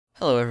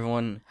Hello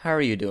everyone, how are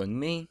you doing?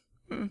 Me?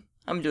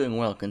 I'm doing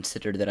well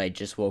considering that I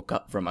just woke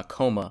up from a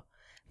coma.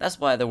 That's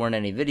why there weren't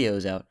any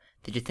videos out.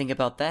 Did you think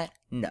about that?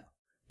 No,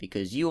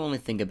 because you only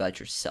think about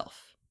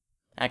yourself.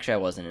 Actually, I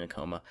wasn't in a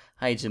coma.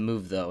 I had to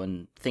move though,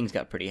 and things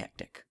got pretty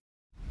hectic.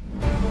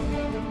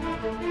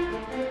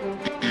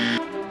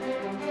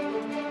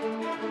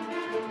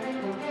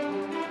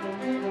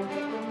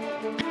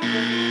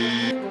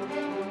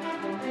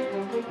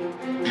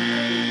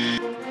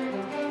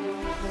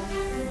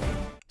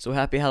 So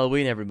happy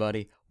Halloween,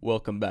 everybody.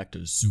 Welcome back to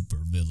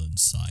SuperVilllain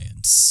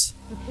Science.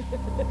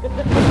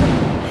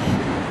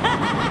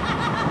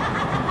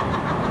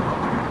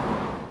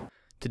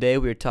 Today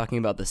we are talking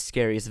about the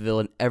scariest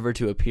villain ever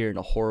to appear in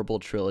a horrible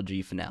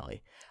trilogy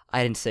finale.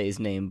 I didn't say his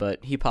name,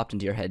 but he popped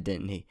into your head,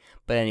 didn't he?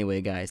 But anyway,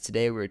 guys,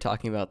 today we're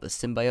talking about the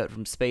symbiote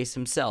from space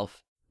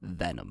himself,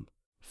 Venom.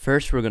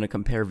 First, we're going to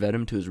compare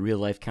Venom to his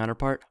real-life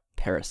counterpart,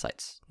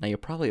 parasites. Now, you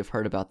probably have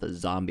heard about the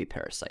zombie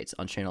parasites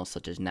on channels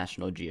such as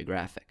National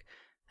Geographic.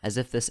 As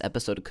if this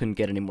episode couldn't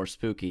get any more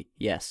spooky,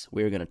 yes,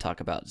 we're going to talk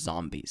about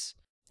zombies.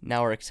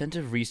 Now, our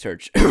extensive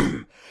research,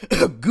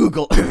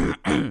 Google,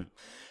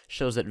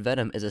 shows that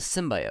Venom is a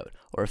symbiote,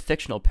 or a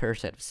fictional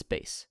parasite of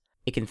space.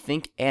 It can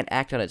think and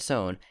act on its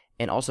own,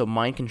 and also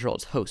mind control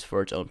its host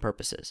for its own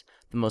purposes.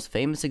 The most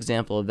famous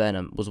example of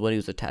Venom was when he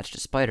was attached to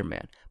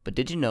Spider-Man, but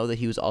did you know that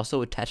he was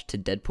also attached to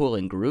Deadpool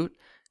and Groot?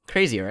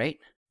 Crazy, right?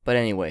 But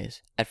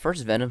anyways, at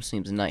first Venom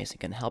seems nice and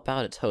can help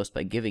out its host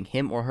by giving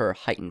him or her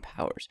heightened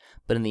powers,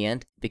 but in the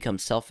end, it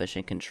becomes selfish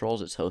and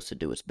controls its host to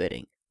do its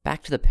bidding.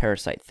 Back to the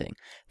parasite thing.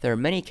 There are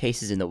many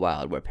cases in the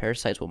wild where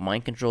parasites will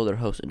mind control their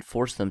host and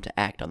force them to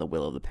act on the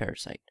will of the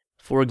parasite.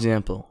 For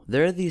example,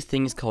 there are these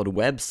things called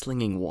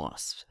web-slinging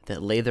wasps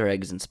that lay their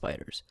eggs in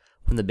spiders.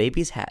 When the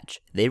babies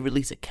hatch, they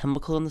release a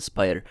chemical in the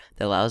spider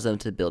that allows them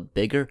to build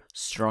bigger,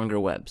 stronger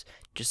webs,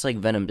 just like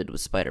Venom did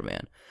with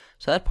Spider-Man.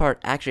 So that part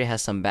actually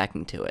has some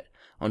backing to it.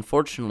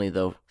 Unfortunately,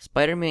 though,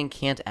 Spider-Man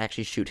can't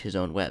actually shoot his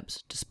own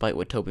webs, despite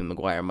what Tobey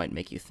Maguire might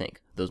make you think.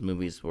 Those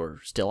movies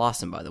were still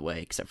awesome, by the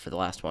way, except for the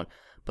last one.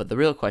 But the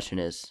real question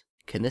is,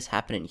 can this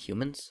happen in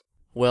humans?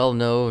 Well,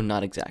 no,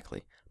 not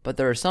exactly. But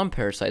there are some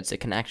parasites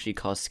that can actually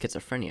cause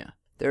schizophrenia.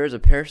 There is a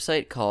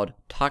parasite called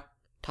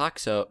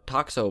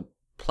Toxoplasma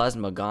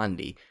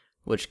gondii,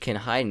 which can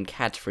hide in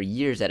cats for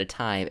years at a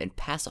time and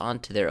pass on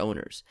to their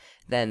owners.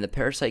 Then the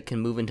parasite can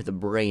move into the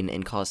brain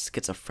and cause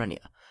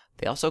schizophrenia.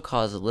 They also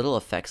cause little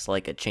effects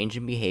like a change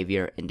in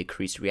behavior and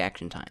decreased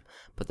reaction time,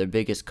 but their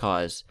biggest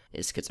cause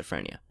is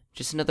schizophrenia.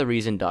 Just another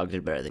reason dogs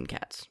are better than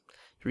cats.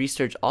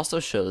 Research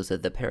also shows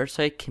that the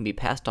parasite can be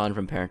passed on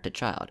from parent to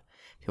child.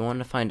 If you want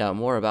to find out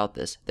more about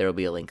this, there will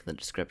be a link in the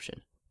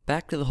description.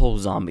 Back to the whole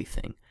zombie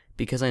thing.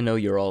 Because I know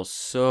you're all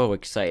so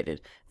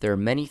excited, there are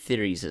many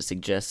theories that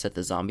suggest that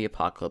the zombie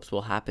apocalypse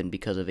will happen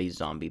because of a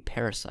zombie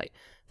parasite.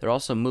 There are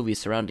also movies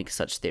surrounding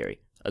such theory.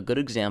 A good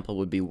example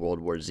would be World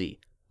War Z.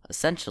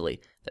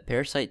 Essentially, the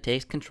parasite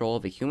takes control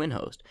of a human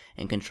host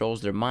and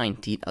controls their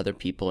mind to eat other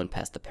people and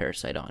pass the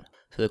parasite on.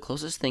 So the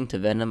closest thing to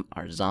Venom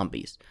are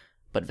zombies,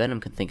 but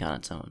Venom can think on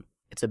its own.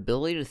 Its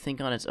ability to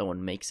think on its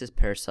own makes this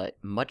parasite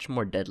much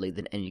more deadly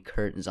than any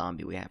current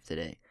zombie we have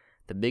today.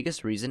 The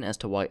biggest reason as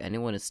to why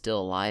anyone is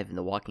still alive in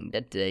The Walking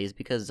Dead today is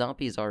because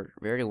zombies are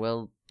very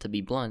well, to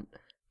be blunt,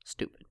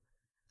 stupid.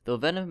 Though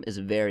Venom is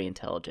very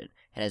intelligent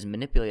and has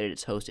manipulated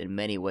its host in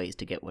many ways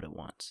to get what it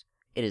wants.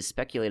 It is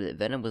speculated that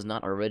Venom was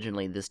not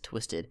originally this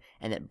twisted,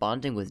 and that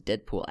bonding with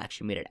Deadpool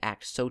actually made it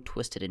act so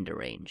twisted and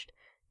deranged.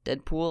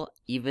 Deadpool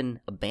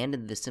even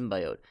abandoned the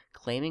symbiote,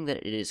 claiming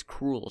that it is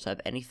cruel to have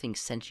anything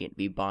sentient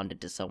be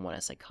bonded to someone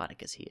as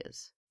psychotic as he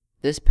is.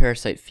 This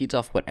parasite feeds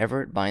off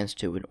whatever it binds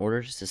to in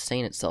order to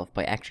sustain itself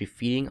by actually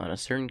feeding on a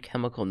certain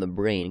chemical in the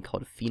brain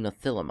called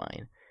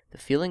phenethylamine. The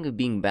feeling of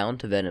being bound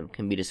to Venom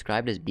can be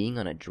described as being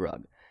on a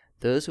drug.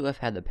 Those who have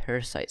had the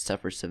parasite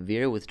suffer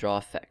severe withdrawal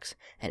effects,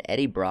 and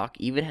Eddie Brock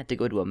even had to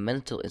go to a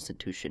mental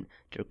institution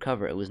to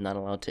recover and was not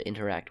allowed to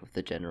interact with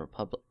the general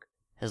public.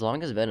 As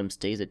long as Venom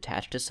stays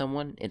attached to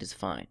someone, it is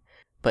fine,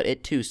 but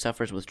it too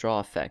suffers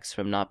withdrawal effects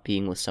from not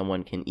being with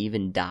someone, can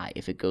even die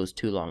if it goes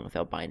too long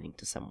without binding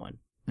to someone.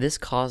 This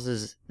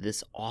causes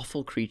this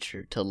awful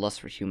creature to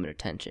lust for human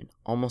attention,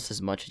 almost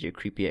as much as your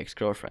creepy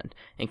ex-girlfriend,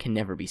 and can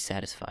never be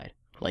satisfied,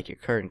 like your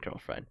current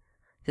girlfriend.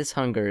 This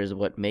hunger is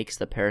what makes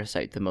the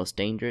parasite the most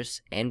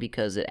dangerous, and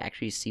because it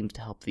actually seems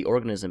to help the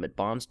organism it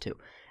bonds to,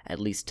 at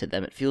least to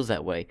them it feels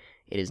that way,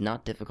 it is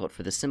not difficult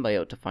for the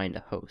symbiote to find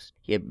a host.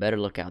 You had better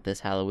look out this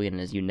Halloween,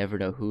 as you never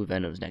know who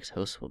Venom's next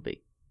host will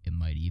be. It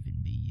might even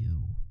be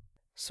you.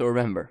 So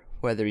remember,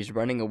 whether he's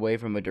running away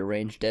from a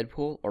deranged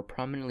Deadpool or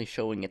prominently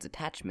showing its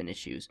attachment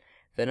issues,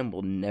 Venom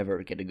will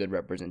never get a good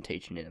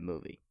representation in a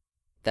movie.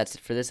 That's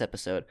it for this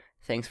episode.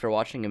 Thanks for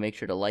watching, and make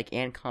sure to like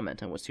and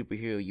comment on what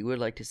superhero you would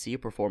like to see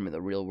perform in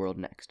the real world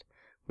next.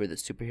 We're the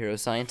Superhero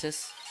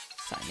Scientists,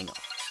 signing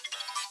off.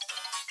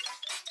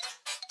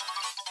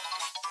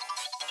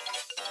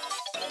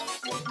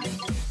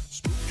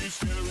 Spooky,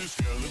 scary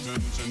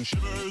skeletons and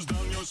shivers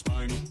down your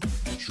spine.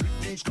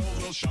 Shrieking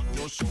skulls will shock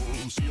your soul,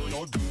 seal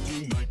your doom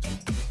tonight.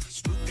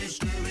 Spooky,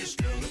 scary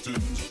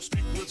skeletons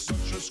speak with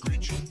such a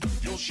screech,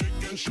 you'll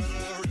shake and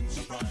shudder in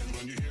surprise.